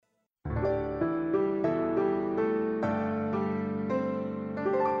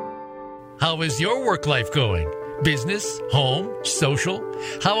How is your work life going? Business, home, social?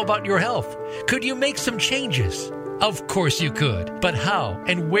 How about your health? Could you make some changes? Of course you could, but how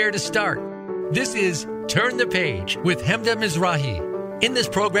and where to start? This is Turn the Page with Hemda Mizrahi. In this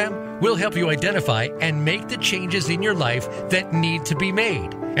program, we'll help you identify and make the changes in your life that need to be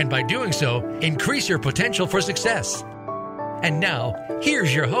made. And by doing so, increase your potential for success. And now,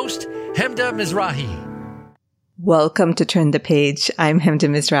 here's your host, Hemda Mizrahi. Welcome to Turn the Page. I'm Hemda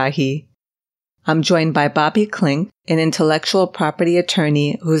Mizrahi. I'm joined by Bobby Klink, an intellectual property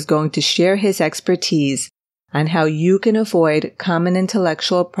attorney who's going to share his expertise on how you can avoid common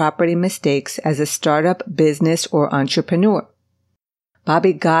intellectual property mistakes as a startup, business, or entrepreneur.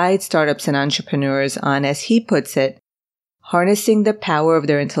 Bobby guides startups and entrepreneurs on, as he puts it, harnessing the power of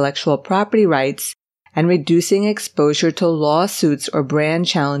their intellectual property rights and reducing exposure to lawsuits or brand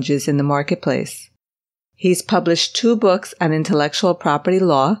challenges in the marketplace. He's published 2 books on intellectual property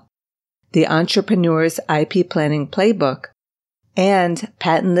law, The Entrepreneur's IP Planning Playbook, and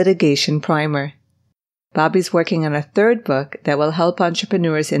Patent Litigation Primer. Bobby's working on a 3rd book that will help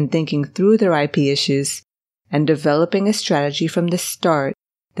entrepreneurs in thinking through their IP issues and developing a strategy from the start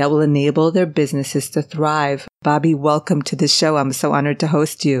that will enable their businesses to thrive. Bobby, welcome to the show. I'm so honored to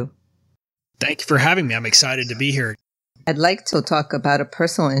host you. Thank you for having me. I'm excited to be here. I'd like to talk about a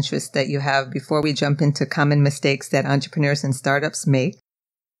personal interest that you have before we jump into common mistakes that entrepreneurs and startups make.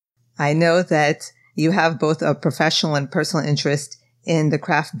 I know that you have both a professional and personal interest in the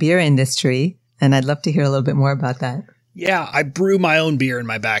craft beer industry, and I'd love to hear a little bit more about that. Yeah, I brew my own beer in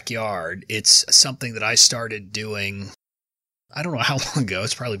my backyard. It's something that I started doing, I don't know how long ago.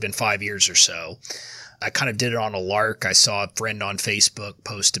 It's probably been 5 years or so. I kind of did it on a lark. I saw a friend on Facebook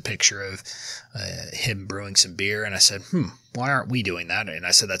post a picture of him brewing some beer, and I said, why aren't we doing that? And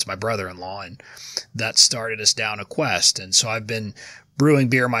I said, that's my brother-in-law, and that started us down a quest. And so I've been brewing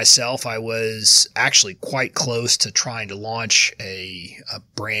beer myself. I was actually quite close to trying to launch a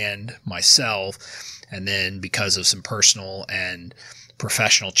brand myself, and then because of some personal and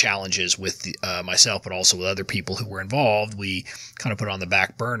professional challenges with myself, but also with other people who were involved, we kind of put it on the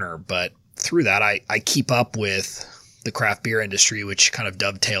back burner. But through that, I keep up with the craft beer industry, which kind of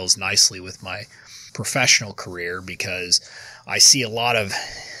dovetails nicely with my professional career because I see a lot of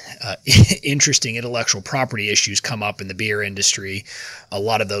interesting intellectual property issues come up in the beer industry. A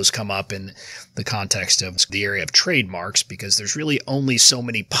lot of those come up in the context of the area of trademarks because there's really only so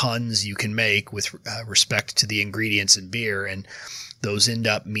many puns you can make with respect to the ingredients in beer, and those end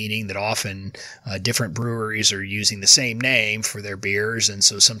up meaning that often different breweries are using the same name for their beers, and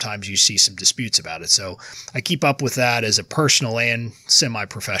so sometimes you see some disputes about it. So I keep up with that as a personal and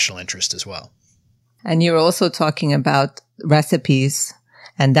semi-professional interest as well. And you're also talking about recipes,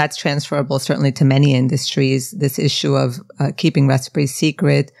 and that's transferable certainly to many industries, this issue of keeping recipes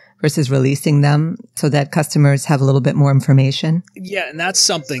secret versus releasing them so that customers have a little bit more information. Yeah, and that's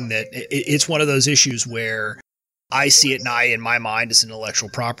something that it's one of those issues where I see it, and in my mind as an intellectual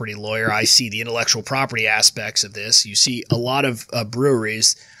property lawyer, I see the intellectual property aspects of this. You see a lot of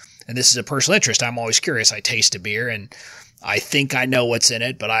breweries, and this is a personal interest. I'm always curious. I taste a beer, and I think I know what's in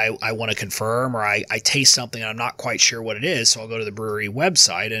it, but I want to confirm, or I taste something and I'm not quite sure what it is, so I'll go to the brewery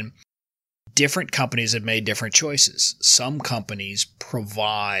website, and different companies have made different choices. Some companies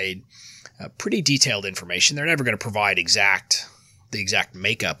provide pretty detailed information. They're never going to provide the exact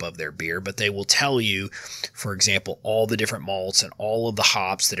makeup of their beer, but they will tell you, for example, all the different malts and all of the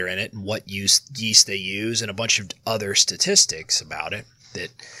hops that are in it and what yeast they use and a bunch of other statistics about it that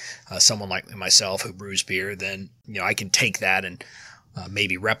someone like myself who brews beer, then I can take that and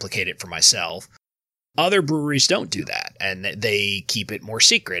maybe replicate it for myself. Other breweries don't do that, and they keep it more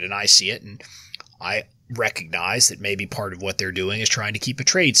secret, and I see it, and I recognize that maybe part of what they're doing is trying to keep a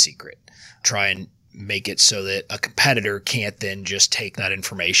trade secret, try and make it so that a competitor can't then just take that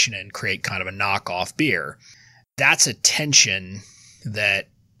information and create kind of a knockoff beer. That's a tension that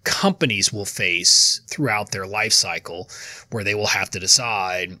companies will face throughout their life cycle where they will have to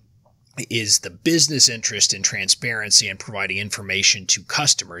decide, is the business interest in transparency and providing information to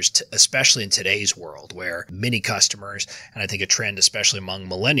customers, especially in today's world where many customers, and I think a trend especially among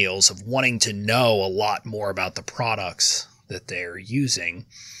millennials, of wanting to know a lot more about the products that they're using.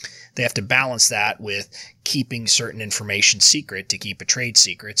 They have to balance that with keeping certain information secret to keep a trade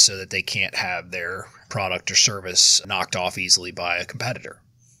secret so that they can't have their product or service knocked off easily by a competitor.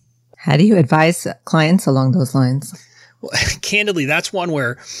 How do you advise clients along those lines? Well, candidly, that's one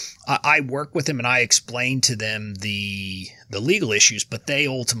where I work with them and I explain to them the legal issues, but they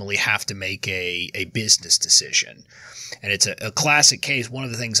ultimately have to make a business decision. And it's a classic case. One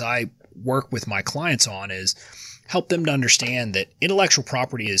of the things I work with my clients on is help them to understand that intellectual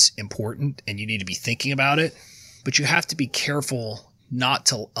property is important and you need to be thinking about it, but you have to be careful not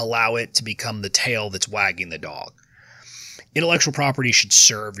to allow it to become the tail that's wagging the dog. Intellectual property should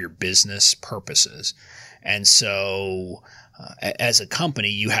serve your business purposes. And so as a company,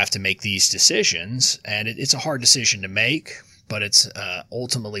 you have to make these decisions, and it's a hard decision to make, but it's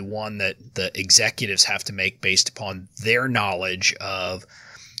ultimately one that the executives have to make based upon their knowledge of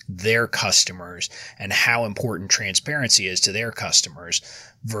their customers and how important transparency is to their customers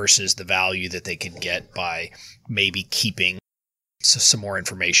versus the value that they can get by maybe keeping some more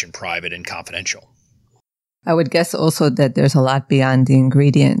information private and confidential. I would guess also that there's a lot beyond the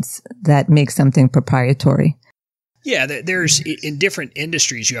ingredients that make something proprietary. Yeah, there's in different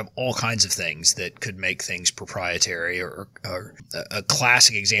industries, you have all kinds of things that could make things proprietary, or a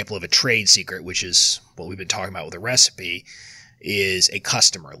classic example of a trade secret, which is what we've been talking about with a recipe, is a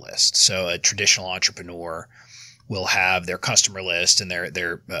customer list. So a traditional entrepreneur will have their customer list and their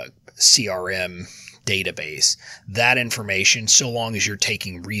CRM database. That information, so long as you're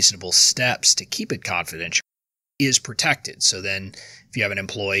taking reasonable steps to keep it confidential, is protected. So then if you have an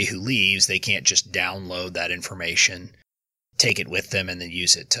employee who leaves, they can't just download that information, take it with them, and then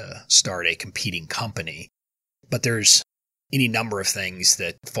use it to start a competing company. But there's any number of things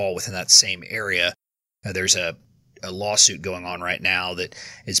that fall within that same area. There's a lawsuit going on right now that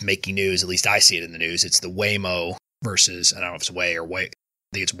is making news. At least I see it in the news. It's the Waymo versus, I don't know if it's Way or Way.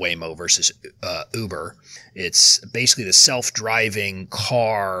 I think it's Waymo versus Uber. It's basically the self-driving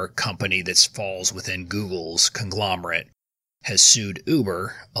car company that falls within Google's conglomerate has sued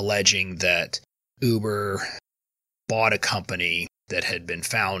Uber, alleging that Uber bought a company that had been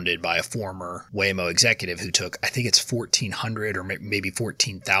founded by a former Waymo executive who took, I think it's 1,400 or maybe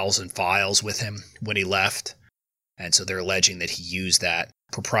 14,000 files with him when he left. And so they're alleging that he used that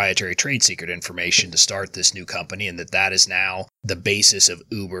proprietary trade secret information to start this new company, and that is now the basis of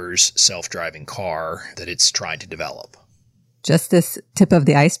Uber's self-driving car that it's trying to develop. Just this tip of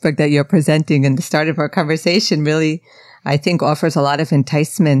the iceberg that you're presenting in the start of our conversation really, I think, offers a lot of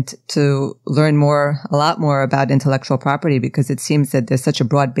enticement to learn a lot more about intellectual property, because it seems that there's such a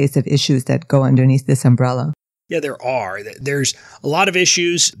broad base of issues that go underneath this umbrella. Yeah, there are. There's a lot of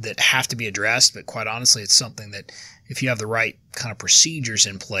issues that have to be addressed, but quite honestly, it's something that if you have the right kind of procedures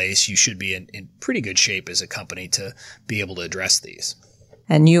in place, you should be in pretty good shape as a company to be able to address these.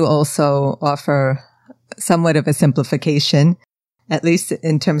 And you also offer somewhat of a simplification, at least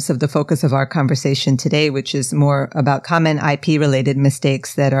in terms of the focus of our conversation today, which is more about common IP-related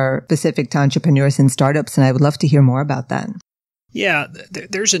mistakes that are specific to entrepreneurs and startups. And I would love to hear more about that. Yeah,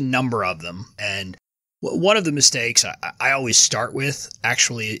 there's a number of them. And one of the mistakes I always start with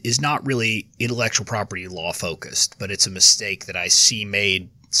actually is not really intellectual property law focused, but it's a mistake that I see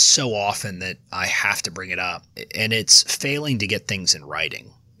made so often that I have to bring it up. And it's failing to get things in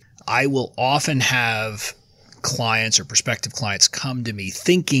writing. I will often have clients or prospective clients come to me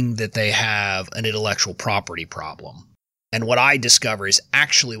thinking that they have an intellectual property problem. And what I discover is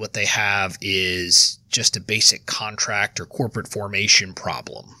actually what they have is just a basic contract or corporate formation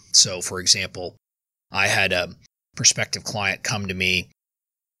problem. So, for example, I had a prospective client come to me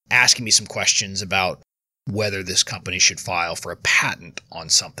asking me some questions about whether this company should file for a patent on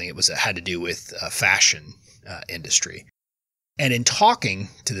something. It had to do with fashion industry. And in talking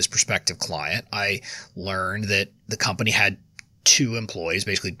to this prospective client, I learned that the company had two employees,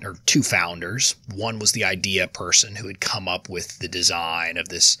 basically, or two founders. One was the idea person who had come up with the design of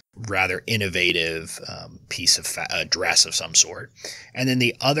this rather innovative piece of a dress of some sort. And then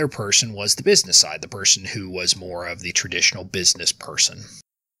the other person was the business side, the person who was more of the traditional business person.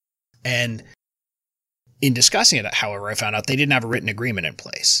 And in discussing it, however, I found out they didn't have a written agreement in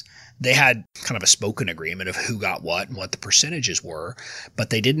place. They had kind of a spoken agreement of who got what and what the percentages were,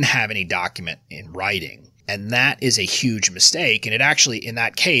 but they didn't have any document in writing. And that is a huge mistake. And it actually, in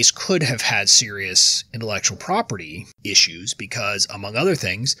that case, could have had serious intellectual property issues because, among other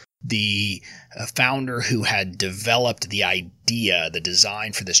things, the founder who had developed the idea, the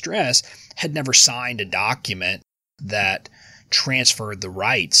design for this dress, had never signed a document that transferred the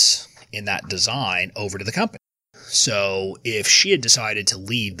rights in that design over to the company. So if she had decided to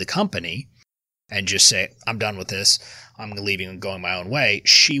leave the company and just say, I'm done with this, I'm leaving and going my own way,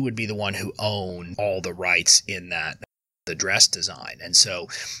 she would be the one who owned all the rights in the dress design. And so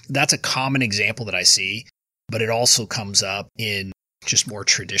that's a common example that I see, but it also comes up in just more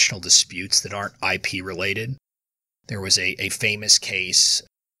traditional disputes that aren't IP related. There was a famous case,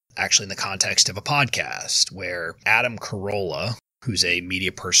 actually in the context of a podcast, where Adam Carolla, who's a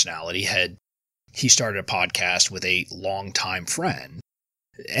media personality, he started a podcast with a longtime friend.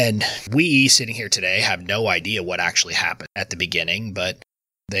 And we, sitting here today, have no idea what actually happened at the beginning, but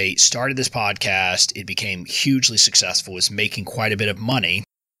they started this podcast. It became hugely successful, was making quite a bit of money.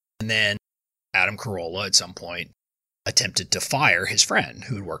 And then Adam Carolla at some point attempted to fire his friend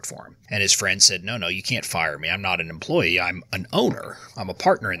who had worked for him. And his friend said, no, you can't fire me. I'm not an employee. I'm an owner. I'm a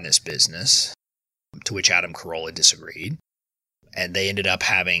partner in this business. To which Adam Carolla disagreed. And they ended up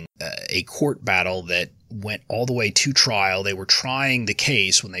having a court battle that went all the way to trial. They were trying the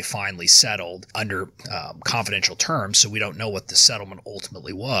case when they finally settled under confidential terms, so we don't know what the settlement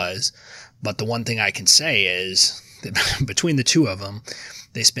ultimately was. But the one thing I can say is that between the two of them,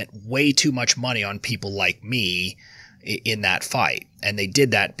 they spent way too much money on people like me in that fight. And they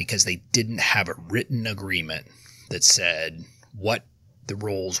did that because they didn't have a written agreement that said what the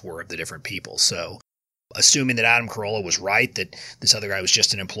roles were of the different people. So assuming that Adam Carolla was right, that this other guy was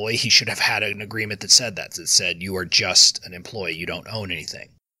just an employee, he should have had an agreement that said you are just an employee, you don't own anything.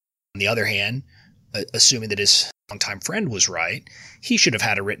 On the other hand, assuming that his longtime friend was right, he should have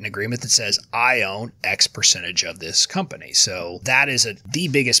had a written agreement that says, I own X percentage of this company. So that is the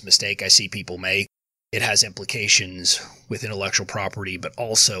biggest mistake I see people make. It has implications with intellectual property, but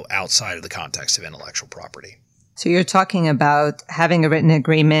also outside of the context of intellectual property. So you're talking about having a written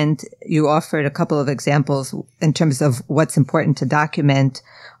agreement. You offered a couple of examples in terms of what's important to document.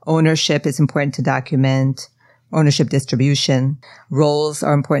 Ownership is important to document. Ownership distribution. Roles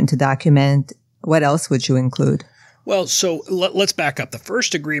are important to document. What else would you include? Well, so let's back up. The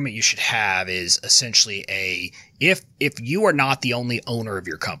first agreement you should have is essentially if you are not the only owner of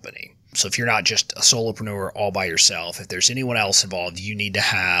your company. So if you're not just a solopreneur all by yourself, if there's anyone else involved, you need to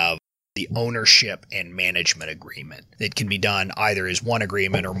have the ownership and management agreement. It can be done either as one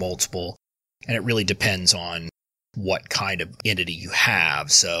agreement or multiple, and it really depends on what kind of entity you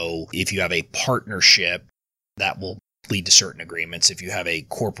have. So if you have a partnership, that will lead to certain agreements. If you have a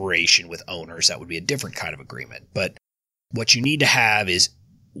corporation with owners, that would be a different kind of agreement. But what you need to have is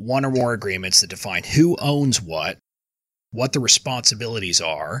one or more agreements that define who owns what the responsibilities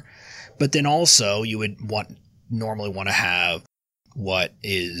are, but then also you would normally want to have what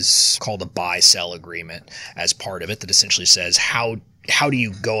is called a buy-sell agreement as part of it that essentially says how do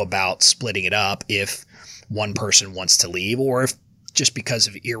you go about splitting it up if one person wants to leave, or if just because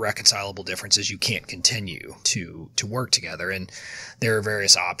of irreconcilable differences you can't continue to work together. And there are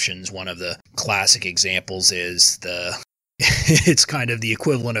various options. One of the classic examples is it's kind of the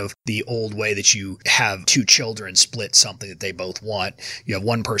equivalent of the old way that you have two children split something that they both want. You have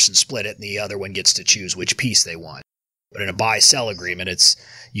one person split it and the other one gets to choose which piece they want. But in a buy-sell agreement, it's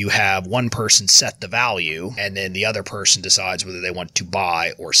you have one person set the value, and then the other person decides whether they want to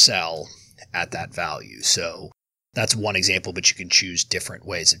buy or sell at that value. So that's one example, but you can choose different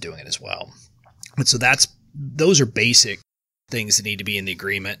ways of doing it as well. And so those are basic things that need to be in the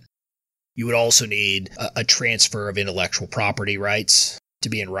agreement. You would also need a transfer of intellectual property rights to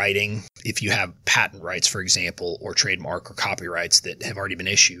be in writing. If you have patent rights, for example, or trademark or copyrights that have already been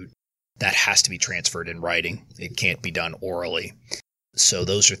issued, that has to be transferred in writing. It can't be done orally. So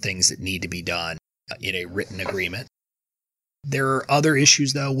those are things that need to be done in a written agreement. There are other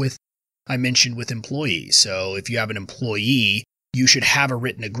issues, though, I mentioned with employees. So if you have an employee, you should have a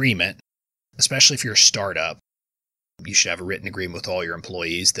written agreement, especially if you're a startup. You should have a written agreement with all your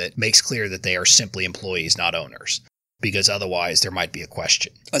employees that makes clear that they are simply employees, not owners, because otherwise there might be a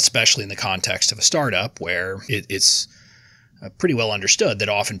question, especially in the context of a startup where it's pretty well understood that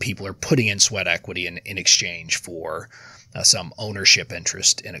often people are putting in sweat equity in exchange for some ownership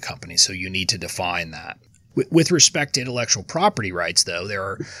interest in a company. So you need to define that. With respect to intellectual property rights, though, there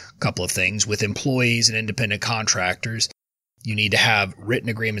are a couple of things. With employees and independent contractors, you need to have written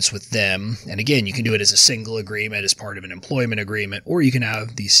agreements with them. And again, you can do it as a single agreement as part of an employment agreement, or you can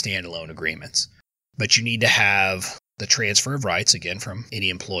have these standalone agreements. But you need to have the transfer of rights, again, from any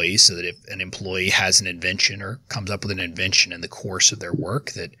employee, so that if an employee has an invention or comes up with an invention in the course of their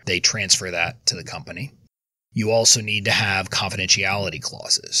work, that they transfer that to the company. You also need to have confidentiality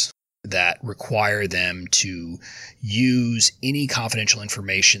clauses that require them to use any confidential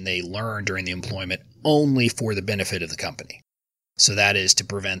information they learn during the employment only for the benefit of the company. So that is to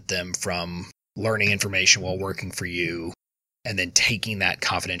prevent them from learning information while working for you and then taking that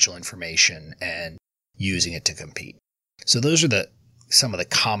confidential information and using it to compete. So those are some of the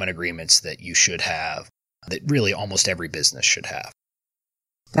common agreements that you should have, that really almost every business should have.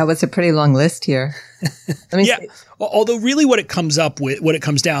 That was a pretty long list here. Yeah. Although really what it comes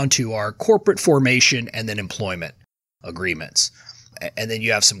down to are corporate formation and then employment agreements. And then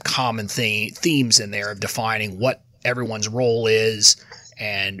you have some common themes in there of defining what everyone's role is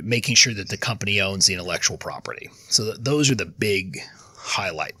and making sure that the company owns the intellectual property. So those are the big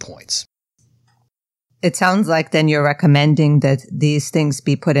highlight points. It sounds like then you're recommending that these things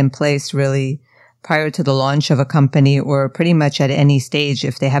be put in place really prior to the launch of a company or pretty much at any stage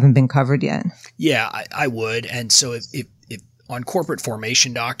if they haven't been covered yet. Yeah, I would. And so if on corporate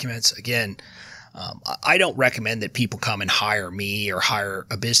formation documents, again, I don't recommend that people come and hire me or hire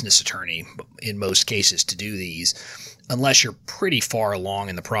a business attorney in most cases to do these, unless you're pretty far along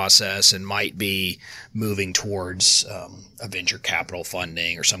in the process and might be moving towards a venture capital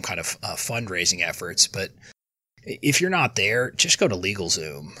funding or some kind of fundraising efforts. But if you're not there, just go to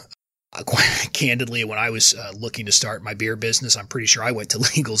LegalZoom. Quite candidly, when I was looking to start my beer business, I'm pretty sure I went to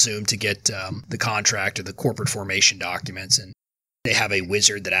LegalZoom to get the contract or the corporate formation documents. And they have a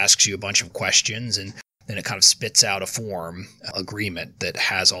wizard that asks you a bunch of questions, and then it kind of spits out a form agreement that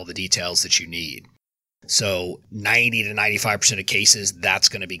has all the details that you need. So 90 to 95% of cases, that's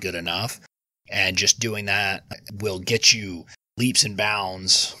going to be good enough. And just doing that will get you leaps and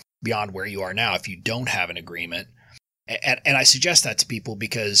bounds beyond where you are now if you don't have an agreement. And I suggest that to people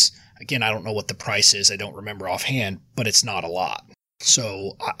because, again, I don't know what the price is. I don't remember offhand, but it's not a lot.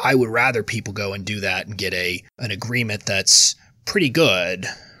 So I would rather people go and do that and get an agreement that's pretty good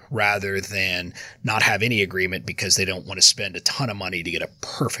rather than not have any agreement because they don't want to spend a ton of money to get a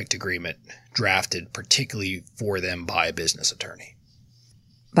perfect agreement drafted, particularly for them by a business attorney.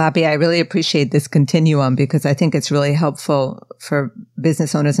 Bobby, I really appreciate this continuum because I think it's really helpful for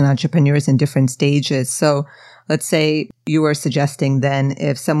business owners and entrepreneurs in different stages. So let's say you were suggesting then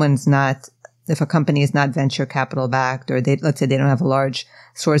if a company is not venture capital backed, or let's say they don't have a large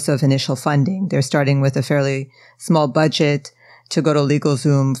source of initial funding, they're starting with a fairly small budget to go to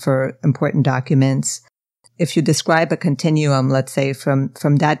LegalZoom for important documents. If you describe a continuum, let's say from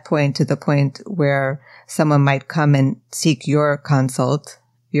that point to the point where someone might come and seek your consult,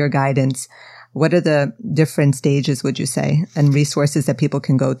 your guidance, what are the different stages, would you say, and resources that people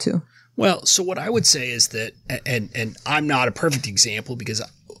can go to? Well, so what I would say is that, and I'm not a perfect example because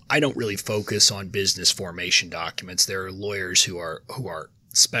I don't really focus on business formation documents. There are lawyers who are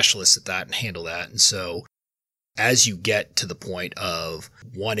specialists at that and handle that. And so as you get to the point of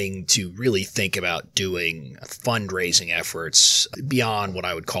wanting to really think about doing fundraising efforts beyond what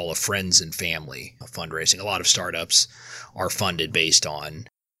I would call a friends and family fundraising, a lot of startups are funded based on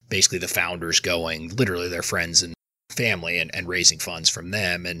basically the founders going, literally their friends and family and raising funds from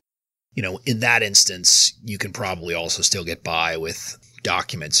them. And, in that instance, you can probably also still get by with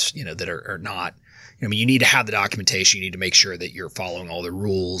documents, that are not, you need to have the documentation. You need to make sure that you're following all the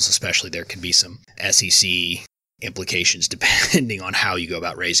rules, especially there can be some SEC implications depending on how you go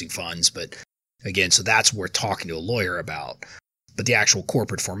about raising funds. But again, so that's worth talking to a lawyer about. But the actual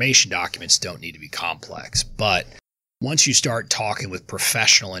corporate formation documents don't need to be complex. But once you start talking with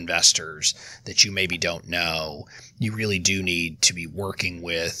professional investors that you maybe don't know, you really do need to be working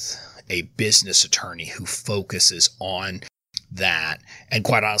with a business attorney who focuses on that. And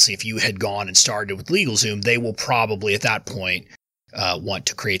quite honestly, if you had gone and started with LegalZoom, they will probably at that point want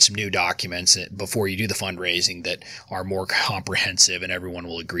to create some new documents before you do the fundraising that are more comprehensive and everyone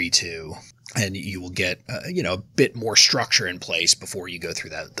will agree to. And you will get a bit more structure in place before you go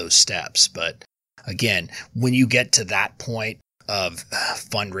through those steps. But again, when you get to that point of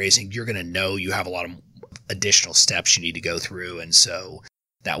fundraising, you're going to know you have a lot of additional steps you need to go through. And so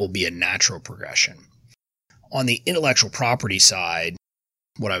that will be a natural progression. On the intellectual property side,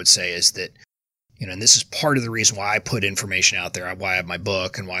 what I would say is that, and this is part of the reason why I put information out there, why I have my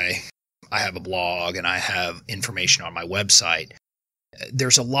book and why I have a blog and I have information on my website.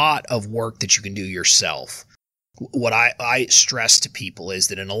 There's a lot of work that you can do yourself. What I stress to people is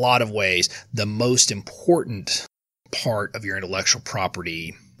that in a lot of ways, the most important part of your intellectual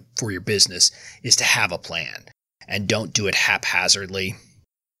property for your business is to have a plan and don't do it haphazardly.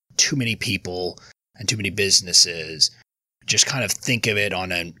 Too many people and too many businesses just kind of think of it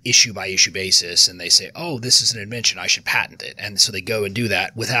on an issue by issue basis and they say, oh, this is an invention, I should patent it. And so they go and do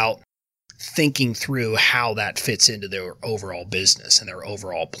that without thinking through how that fits into their overall business and their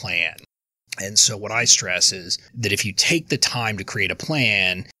overall plan. And so what I stress is that if you take the time to create a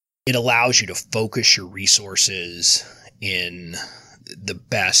plan, it allows you to focus your resources in the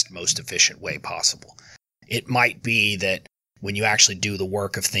best, most efficient way possible. It might be that when you actually do the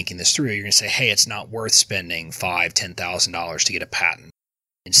work of thinking this through, you're going to say, hey, it's not worth spending $5,000, $10,000 to get a patent.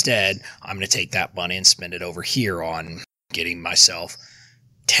 Instead, I'm going to take that money and spend it over here on getting myself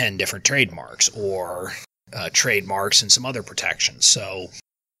 10 different trademarks or trademarks and some other protections. So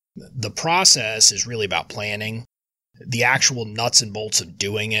the process is really about planning. The actual nuts and bolts of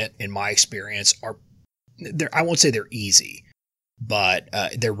doing it, in my experience, I won't say they're easy, but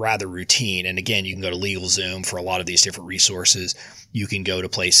they're rather routine. And again, you can go to LegalZoom for a lot of these different resources. You can go to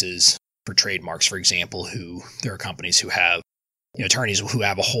places for trademarks, for example, there are companies who have attorneys who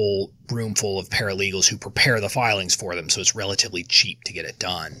have a whole room full of paralegals who prepare the filings for them. So it's relatively cheap to get it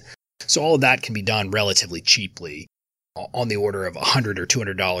done. So all of that can be done relatively cheaply, on the order of $100 or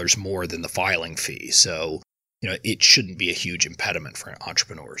 $200 more than the filing fee. So, it shouldn't be a huge impediment for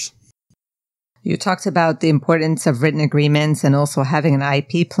entrepreneurs. You talked about the importance of written agreements and also having an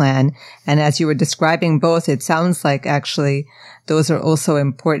IP plan. And as you were describing both, it sounds like actually those are also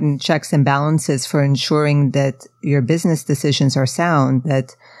important checks and balances for ensuring that your business decisions are sound,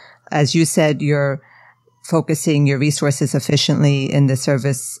 that, as you said, you're focusing your resources efficiently in the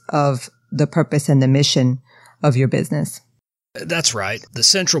service of the purpose and the mission of your business. That's right. The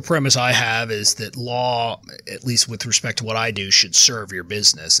central premise I have is that law, at least with respect to what I do, should serve your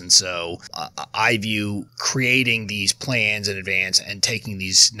business. And so I view creating these plans in advance and taking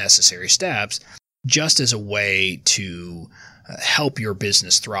these necessary steps just as a way to help your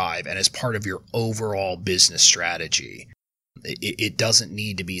business thrive and as part of your overall business strategy. It doesn't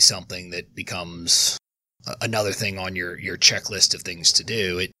need to be something that becomes another thing on your checklist of things to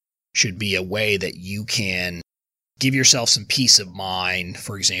do. It should be a way that you can give yourself some peace of mind,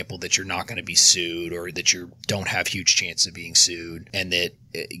 for example, that you're not going to be sued or that you don't have huge chance of being sued, and that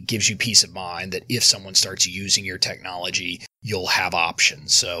it gives you peace of mind that if someone starts using your technology, you'll have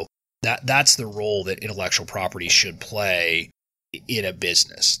options. So that's the role that intellectual property should play in a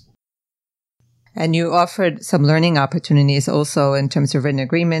business. And you offered some learning opportunities also in terms of written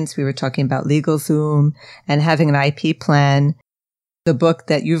agreements. We were talking about LegalZoom and having an IP plan. The book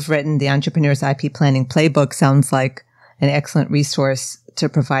that you've written, The Entrepreneur's IP Planning Playbook, sounds like an excellent resource to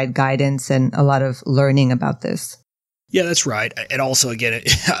provide guidance and a lot of learning about this. Yeah, that's right. And also, again,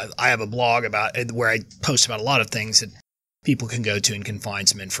 I have a blog about where I post about a lot of things that people can go to and can find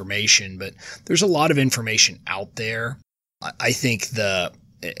some information. But there's a lot of information out there. I think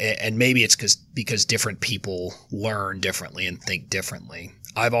and maybe it's because different people learn differently and think differently.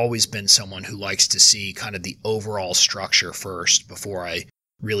 I've always been someone who likes to see kind of the overall structure first before I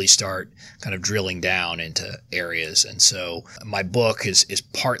really start kind of drilling down into areas. And so my book is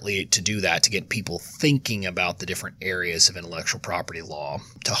partly to do that, to get people thinking about the different areas of intellectual property law,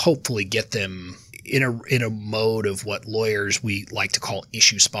 to hopefully get them in a mode of what lawyers we like to call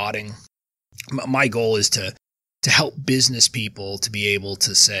issue spotting. My goal is to help business people to be able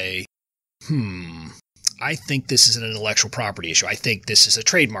to say, I think this is an intellectual property issue. I think this is a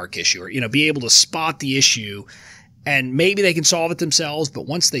trademark issue, or, be able to spot the issue, and maybe they can solve it themselves. But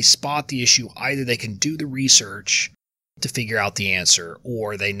once they spot the issue, either they can do the research to figure out the answer,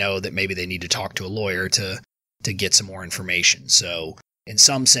 or they know that maybe they need to talk to a lawyer to get some more information. So in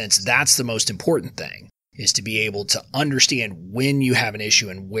some sense, that's the most important thing, is to be able to understand when you have an issue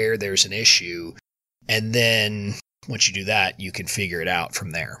and where there's an issue. And then once you do that, you can figure it out from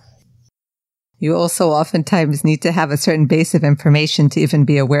there. You also oftentimes need to have a certain base of information to even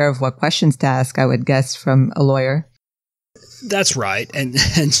be aware of what questions to ask, I would guess, from a lawyer. That's right. And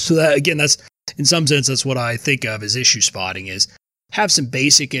so that, again, that's in some sense, that's what I think of as issue spotting, is have some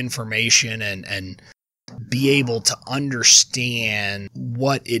basic information and be able to understand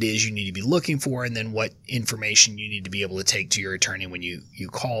what it is you need to be looking for, and then what information you need to be able to take to your attorney when you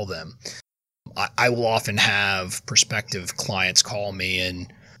call them. I will often have prospective clients call me,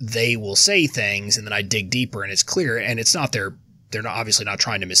 and they will say things, and then I dig deeper and it's clear, and it's not they're not obviously not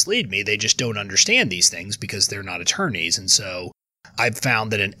trying to mislead me. They just don't understand these things because they're not attorneys. And so I've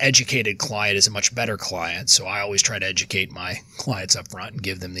found that an educated client is a much better client. So I always try to educate my clients up front and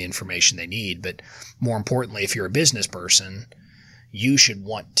give them the information they need. But more importantly, if you're a business person, you should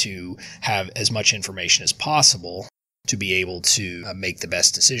want to have as much information as possible to be able to make the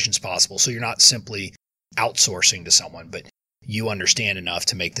best decisions possible. So you're not simply outsourcing to someone, but you understand enough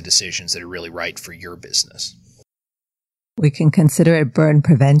to make the decisions that are really right for your business. We can consider it burn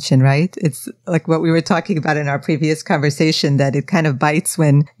prevention, right? It's like what we were talking about in our previous conversation, that it kind of bites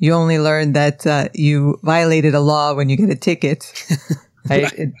when you only learn that you violated a law when you get a ticket, right?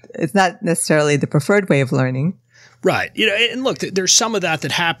 Right. It's not necessarily the preferred way of learning. Right. And look, there's some of that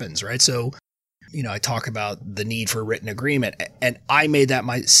happens, right? So, I talk about the need for a written agreement, and I made that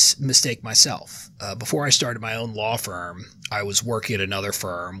mistake myself. Before I started my own law firm, I was working at another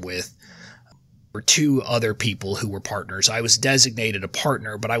firm with two other people who were partners. I was designated a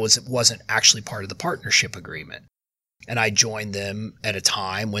partner, but I wasn't actually part of the partnership agreement. And I joined them at a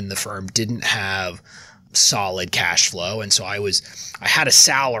time when the firm didn't have solid cash flow. And so I had a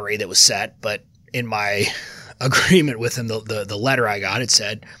salary that was set, but in my agreement with him, the letter I got, it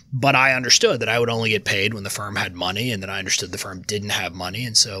said, but I understood that I would only get paid when the firm had money, and that I understood the firm didn't have money.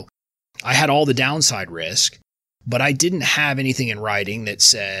 And so I had all the downside risk, but I didn't have anything in writing that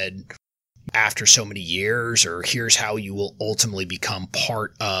said, after so many years, or here's how you will ultimately become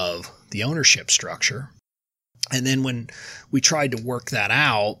part of the ownership structure. And then when we tried to work that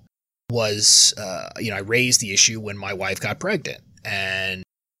out was, I raised the issue when my wife got pregnant, and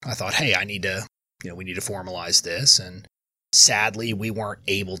I thought, hey, we need to formalize this. And sadly, we weren't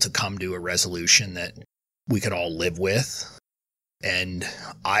able to come to a resolution that we could all live with. And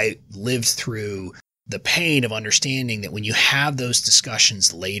I lived through the pain of understanding that when you have those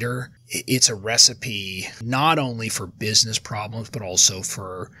discussions later, it's a recipe not only for business problems, but also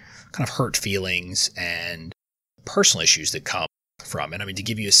for kind of hurt feelings and personal issues that come from it. I mean, to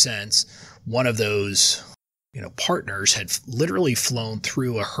give you a sense, one of those partners had literally flown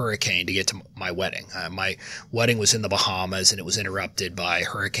through a hurricane to get to my wedding. My wedding was in the Bahamas, and it was interrupted by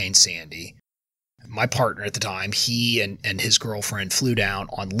Hurricane Sandy. My partner at the time, he and his girlfriend flew down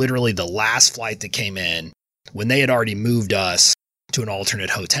on literally the last flight that came in when they had already moved us to an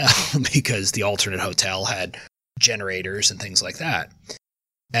alternate hotel because the alternate hotel had generators and things like that.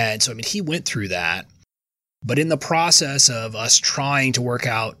 And so, he went through that. But in the process of us trying to work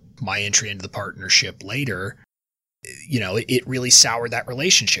out my entry into the partnership later, it really soured that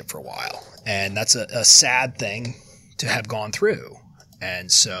relationship for a while. And that's a sad thing to have gone through.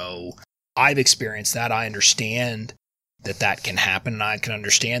 And so I've experienced that. I understand that can happen, and I can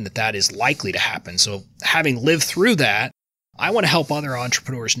understand that is likely to happen. So having lived through that, I want to help other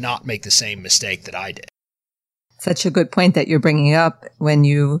entrepreneurs not make the same mistake that I did. Such a good point that you're bringing up. When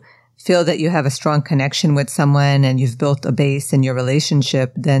you feel that you have a strong connection with someone and you've built a base in your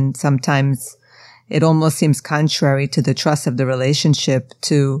relationship, then sometimes it almost seems contrary to the trust of the relationship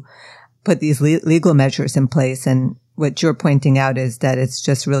to put these legal measures in place. And what you're pointing out is that it's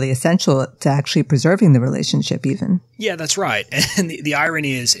just really essential to actually preserving the relationship even. Yeah, that's right. And the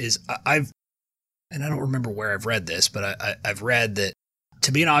irony is I don't remember where I've read this, but I've read that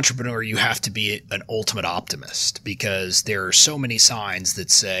to be an entrepreneur, you have to be an ultimate optimist, because there are so many signs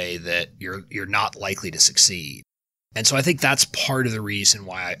that say that you're not likely to succeed. And so I think that's part of the reason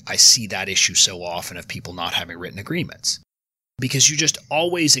why I see that issue so often of people not having written agreements, because you just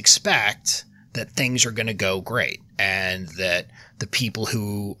always expect that things are going to go great and that the people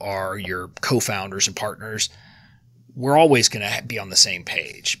who are your co-founders and partners, we're always going to be on the same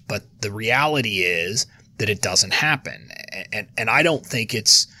page. But the reality is that it doesn't happen. And I don't think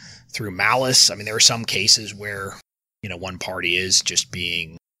it's through malice. There are some cases where, one party is just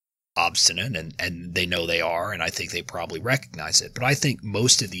being obstinate and they know they are, and I think they probably recognize it. But I think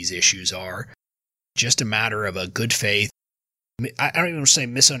most of these issues are just a matter of a good faith. I don't even want to say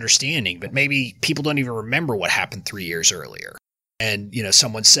misunderstanding, but maybe people don't even remember what happened 3 years earlier. And,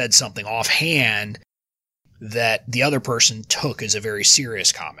 someone said something offhand that the other person took as a very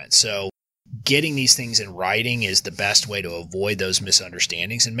serious comment. So getting these things in writing is the best way to avoid those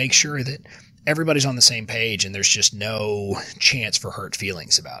misunderstandings and make sure that everybody's on the same page and there's just no chance for hurt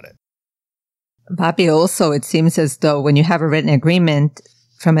feelings about it. Bobby, also, it seems as though when you have a written agreement,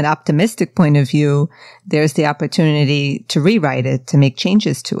 from an optimistic point of view, there's the opportunity to rewrite it, to make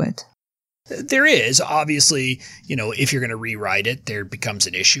changes to it. There is. Obviously, if you're going to rewrite it, there becomes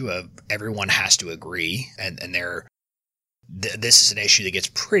an issue of everyone has to agree. And this is an issue that gets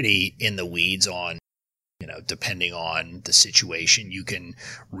pretty in the weeds on, depending on the situation. You can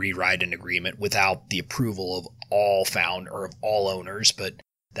rewrite an agreement without the approval of all or of all owners, but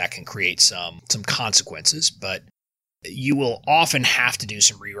that can create some consequences. But you will often have to do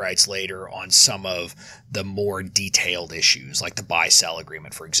some rewrites later on some of the more detailed issues, like the buy-sell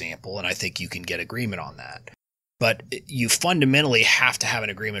agreement, for example, and I think you can get agreement on that. But you fundamentally have to have an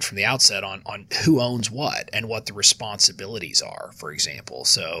agreement from the outset on who owns what and what the responsibilities are, for example.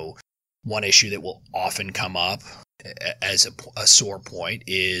 So one issue that will often come up as a sore point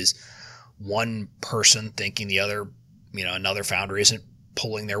is one person thinking the other, another founder isn't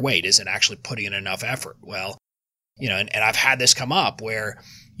pulling their weight, isn't actually putting in enough effort. Well, and I've had this come up where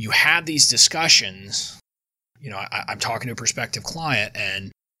you have these discussions. I'm talking to a prospective client,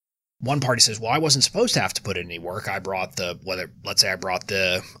 and one party says, well, I wasn't supposed to have to put in any work. I brought let's say I brought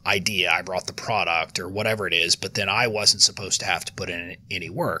the idea, I brought the product or whatever it is, but then I wasn't supposed to have to put in any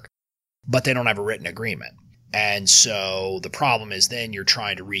work. But they don't have a written agreement. And so the problem is then you're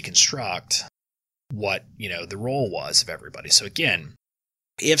trying to reconstruct what, the role was of everybody. So again,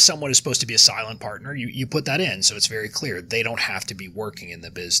 if someone is supposed to be a silent partner, you put that in. So it's very clear they don't have to be working in the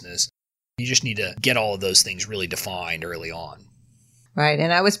business. You just need to get all of those things really defined early on. Right.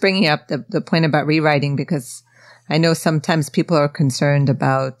 And I was bringing up the point about rewriting because I know sometimes people are concerned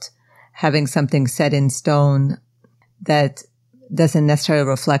about having something set in stone that doesn't necessarily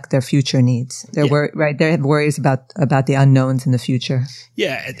reflect their future needs. They have worries about the unknowns in the future.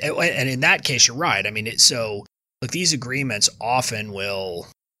 Yeah, and in that case, you're right. I mean, look, these agreements often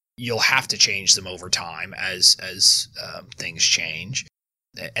you'll have to change them over time as things change.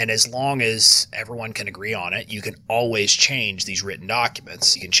 And as long as everyone can agree on it, you can always change these written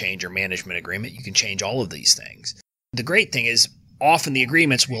documents. You can change your management agreement. You can change all of these things. The great thing is often the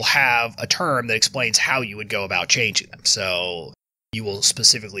agreements will have a term that explains how you would go about changing them. So you will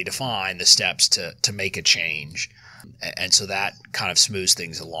specifically define the steps to make a change. And so that kind of smooths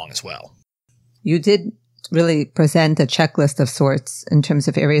things along as well. You did really present a checklist of sorts in terms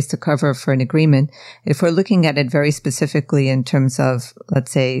of areas to cover for an agreement. If we're looking at it very specifically in terms of,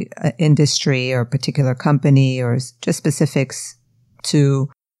 let's say, industry or a particular company or just specifics to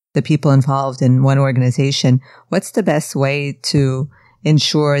the people involved in one organization, what's the best way to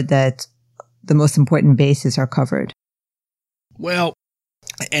ensure that the most important bases are covered? Well,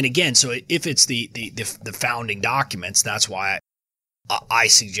 and again, so if it's the founding documents, that's why I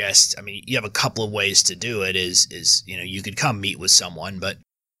suggest, I mean, you have a couple of ways to do it is, you could come meet with someone, but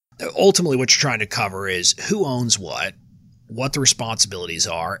ultimately what you're trying to cover is who owns what the responsibilities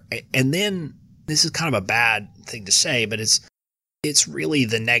are. And then this is kind of a bad thing to say, but it's really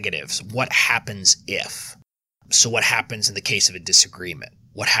the negatives. What happens if? So what happens in the case of a disagreement?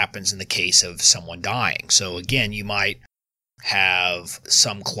 What happens in the case of someone dying? So again, you might have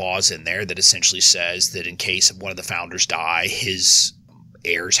some clause in there that essentially says that in case of one of the founders die, his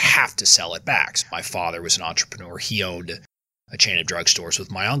heirs have to sell it back. So my father was an entrepreneur. He owned a chain of drugstores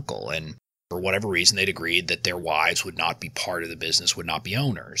with my uncle. And for whatever reason, they'd agreed that their wives would not be part of the business, would not be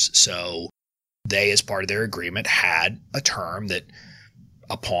owners. So they, as part of their agreement, had a term that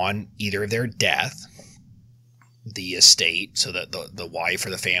upon either of their death, the estate, so that the wife or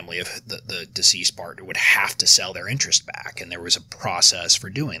the family of the deceased partner would have to sell their interest back. And there was a process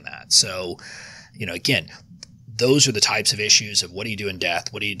for doing that. So, again, those are the types of issues of what do you do in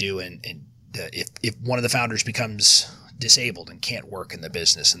death? What do you do if one of the founders becomes disabled and can't work in the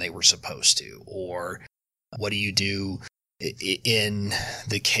business and they were supposed to? Or what do you do in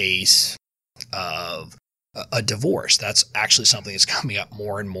the case of a divorce? That's actually something that's coming up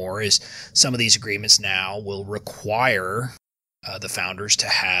more and more, is some of these agreements now will require the founders to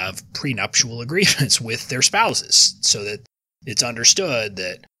have prenuptial agreements with their spouses so that it's understood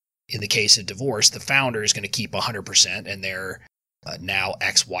that in the case of divorce, the founder is going to keep 100% and their now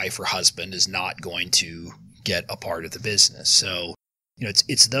ex-wife or husband is not going to get a part of the business. So,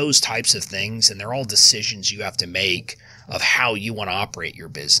 it's those types of things, and they're all decisions you have to make of how you want to operate your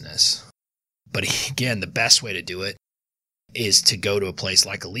business. But again, the best way to do it is to go to a place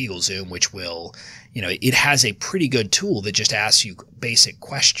like a LegalZoom, which will, it has a pretty good tool that just asks you basic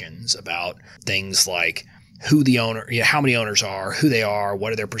questions about things like who the owner, how many owners are, who they are,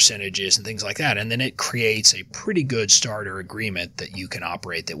 what are their percentages, and things like that. And then it creates a pretty good starter agreement that you can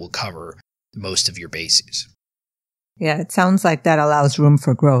operate that will cover most of your bases. Yeah, it sounds like that allows room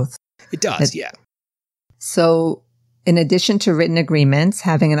for growth. It does, yeah. So, in addition to written agreements,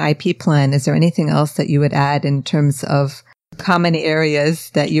 having an IP plan, is there anything else that you would add in terms of common areas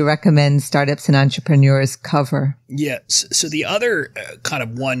that you recommend startups and entrepreneurs cover? Yes. So the other kind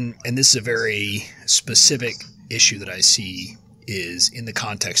of one, and this is a very specific issue that I see, is in the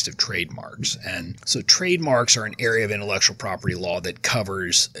context of trademarks. And so trademarks are an area of intellectual property law that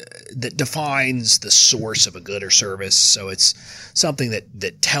covers, that defines the source of a good or service. So it's something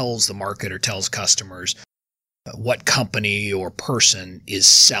that tells the market or tells customers what company or person is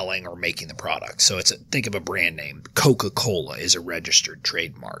selling or making the product. So think of a brand name. Coca-Cola is a registered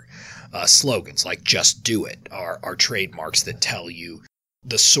trademark. Slogans like "Just Do It" are trademarks that tell you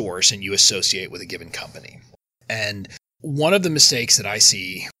the source and you associate with a given company. And one of the mistakes that I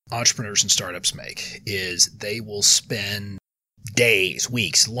see entrepreneurs and startups make is they will spend days,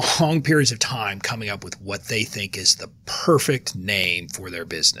 weeks, long periods of time coming up with what they think is the perfect name for their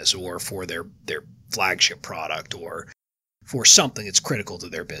business or for their flagship product or for something that's critical to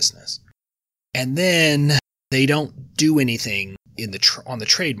their business. And then they don't do anything on the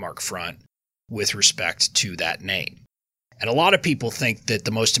trademark front with respect to that name. And a lot of people think that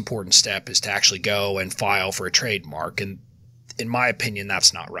the most important step is to actually go and file for a trademark. And in my opinion,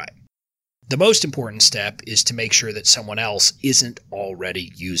 that's not right. The most important step is to make sure that someone else isn't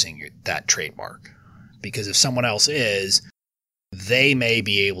already using that trademark. Because if someone else is, they may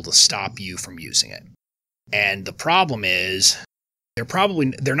be able to stop you from using it. And the problem is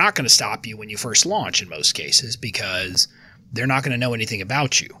they're not going to stop you when you first launch in most cases, because they're not going to know anything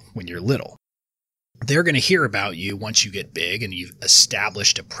about you when you're little. they're going to hear about you once you get big and you've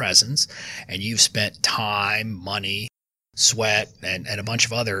established a presence and you've spent time, money, sweat, and a bunch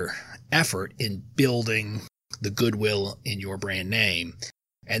of other effort in building the goodwill in your brand name.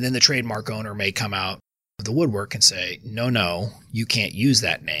 And then the trademark owner may come out of the woodwork and say, no, you can't use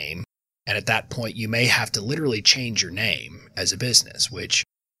that name. And at that point, you may have to literally change your name as a business, which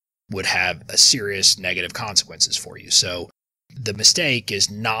would have a serious negative consequences for you. So the mistake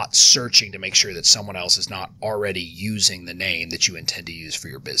is not searching to make sure that someone else is not already using the name that you intend to use for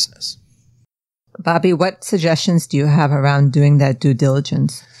your business. Bobby, what suggestions do you have around doing that due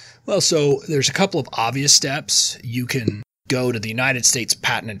diligence? Well, so there's a couple of obvious steps. You can go to the United States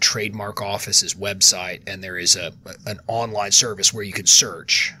Patent and Trademark Office's website, and there is an online service where you can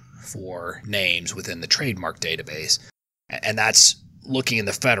search for names within the trademark database. And that's looking in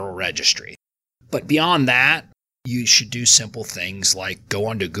the Federal Registry. But beyond that, you should do simple things like go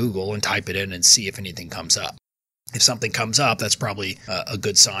onto Google and type it in and see if anything comes up. If something comes up, that's probably a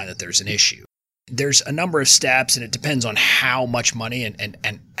good sign that there's an issue. There's a number of steps, and it depends on how much money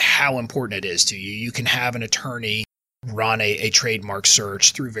and how important it is to you. You can have an attorney run a trademark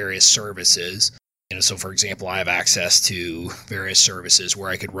search through various services. So for example, I have access to various services where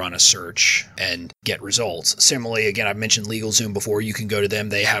I could run a search and get results. Similarly, again, I've mentioned LegalZoom before. You can go to them.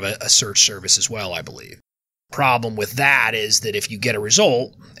 They have a search service as well, I believe. Problem with that is that if you get a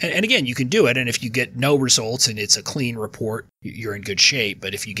result, and again, you can do it, and if you get no results and it's a clean report, you're in good shape.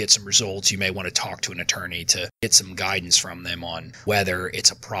 But if you get some results, you may want to talk to an attorney to get some guidance from them on whether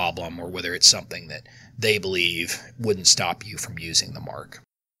it's a problem or whether it's something that they believe wouldn't stop you from using the mark.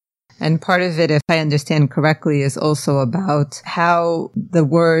 And part of it, if I understand correctly, is also about how the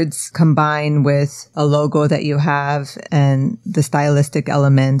words combine with a logo that you have and the stylistic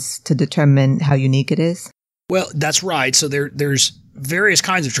elements to determine how unique it is. Well, that's right. So there's various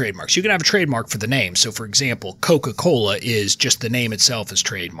kinds of trademarks. You can have a trademark for the name. So for example, Coca-Cola is just the name itself is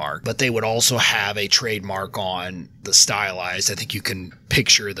trademark, but they would also have a trademark on the stylized. I think you can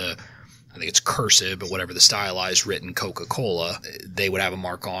picture I think it's cursive, but whatever the stylized written Coca-Cola, they would have a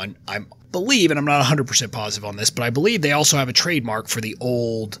mark on. I believe, and I'm not 100% positive on this, but I believe they also have a trademark for the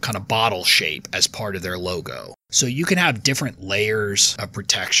old kind of bottle shape as part of their logo. So you can have different layers of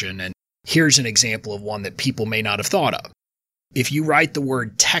protection. And here's an example of one that people may not have thought of. If you write the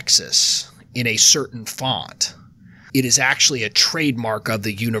word Texas in a certain font, it is actually a trademark of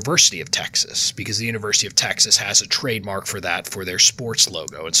the University of Texas, because the University of Texas has a trademark for that for their sports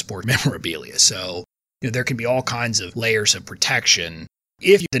logo and sport memorabilia. So there can be all kinds of layers of protection.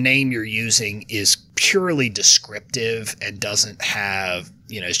 If the name you're using is purely descriptive and doesn't have,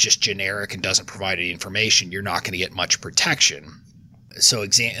 is just generic and doesn't provide any information, you're not going to get much protection. So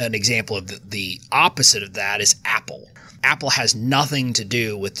an example of the opposite of that is Apple. Apple has nothing to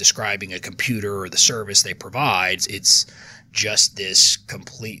do with describing a computer or the service they provide. It's just this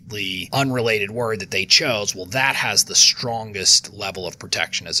completely unrelated word that they chose. Well, that has the strongest level of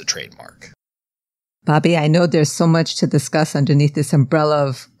protection as a trademark. Bobby, I know there's so much to discuss underneath this umbrella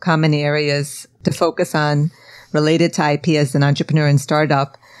of common areas to focus on related to IP as an entrepreneur and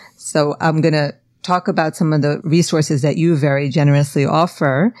startup. So I'm going to talk about some of the resources that you very generously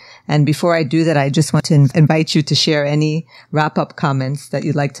offer. And before I do that, I just want to invite you to share any wrap-up comments that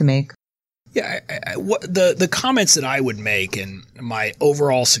you'd like to make. Yeah, the comments that I would make, and my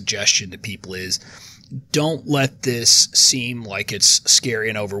overall suggestion to people is, don't let this seem like it's scary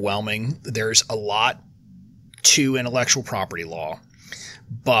and overwhelming. There's a lot to intellectual property law,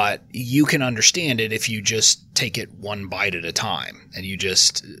 but you can understand it if you just take it one bite at a time and you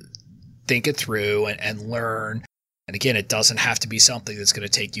just think it through and learn. And again, it doesn't have to be something that's going to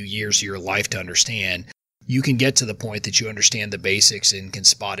take you years of your life to understand. You can get to the point that you understand the basics and can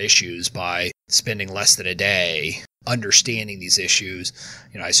spot issues by spending less than a day understanding these issues.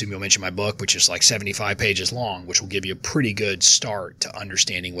 I assume you'll mention my book, which is like 75 pages long, which will give you a pretty good start to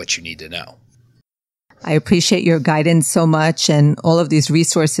understanding what you need to know. I appreciate your guidance so much and all of these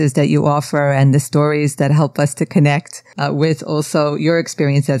resources that you offer and the stories that help us to connect with also your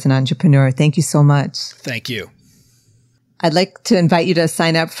experience as an entrepreneur. Thank you so much. Thank you. I'd like to invite you to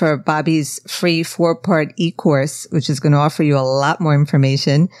sign up for Bobby's free 4-part e-course, which is going to offer you a lot more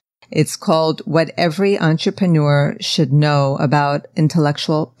information. It's called What Every Entrepreneur Should Know About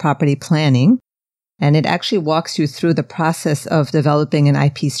Intellectual Property Planning. And it actually walks you through the process of developing an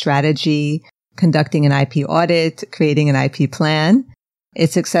IP strategy, conducting an IP audit, creating an IP plan.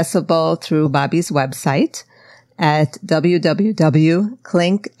 It's accessible through Bobby's website at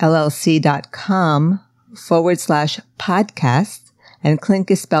www.klinkllc.com/podcast. And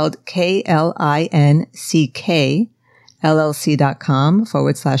Klink is spelled KLINCK,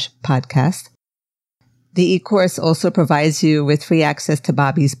 LLC.com/podcast. The e-course also provides you with free access to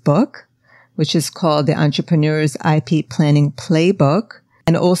Bobby's book, which is called the Entrepreneur's IP Planning Playbook,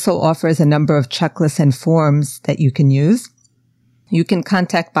 and also offers a number of checklists and forms that you can use. You can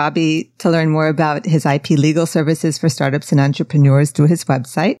contact Bobby to learn more about his IP legal services for startups and entrepreneurs through his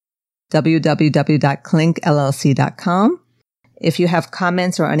website, www.clinkllc.com. If you have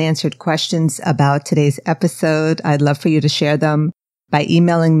comments or unanswered questions about today's episode, I'd love for you to share them by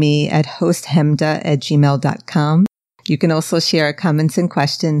emailing me at hosthemda@gmail.com. You can also share comments and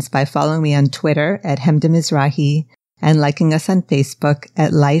questions by following me on Twitter at Hemda Mizrahi and liking us on Facebook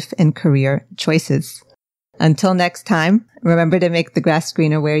at Life and Career Choices. Until next time, remember to make the grass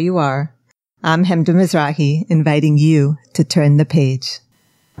greener where you are. I'm Hemda Mizrahi, inviting you to turn the page.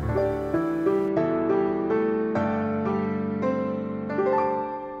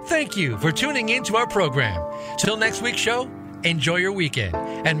 Thank you for tuning in to our program. Till next week's show, enjoy your weekend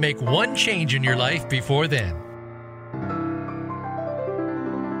and make one change in your life before then.